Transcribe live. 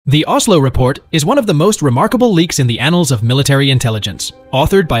The Oslo Report is one of the most remarkable leaks in the annals of military intelligence.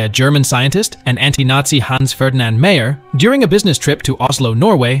 Authored by a German scientist and anti-Nazi Hans Ferdinand Mayer during a business trip to Oslo,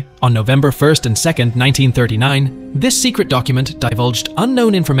 Norway on November 1st and 2nd, 1939, this secret document divulged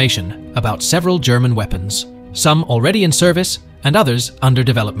unknown information about several German weapons, some already in service and others under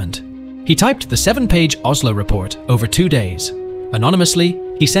development. He typed the 7-page Oslo Report over 2 days. Anonymously,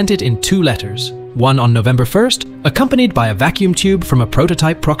 he sent it in 2 letters, one on November 1st, accompanied by a vacuum tube from a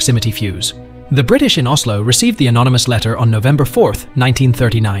prototype proximity fuse. The British in Oslo received the anonymous letter on November 4th,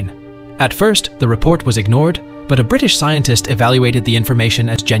 1939. At first, the report was ignored, but a British scientist evaluated the information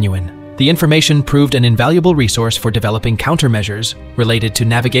as genuine. The information proved an invaluable resource for developing countermeasures related to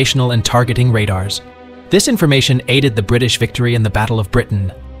navigational and targeting radars. This information aided the British victory in the Battle of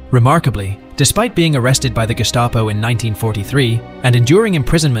Britain. Remarkably, despite being arrested by the Gestapo in 1943 and enduring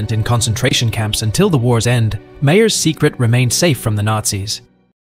imprisonment in concentration camps until the war's end, Mayer's secret remained safe from the Nazis.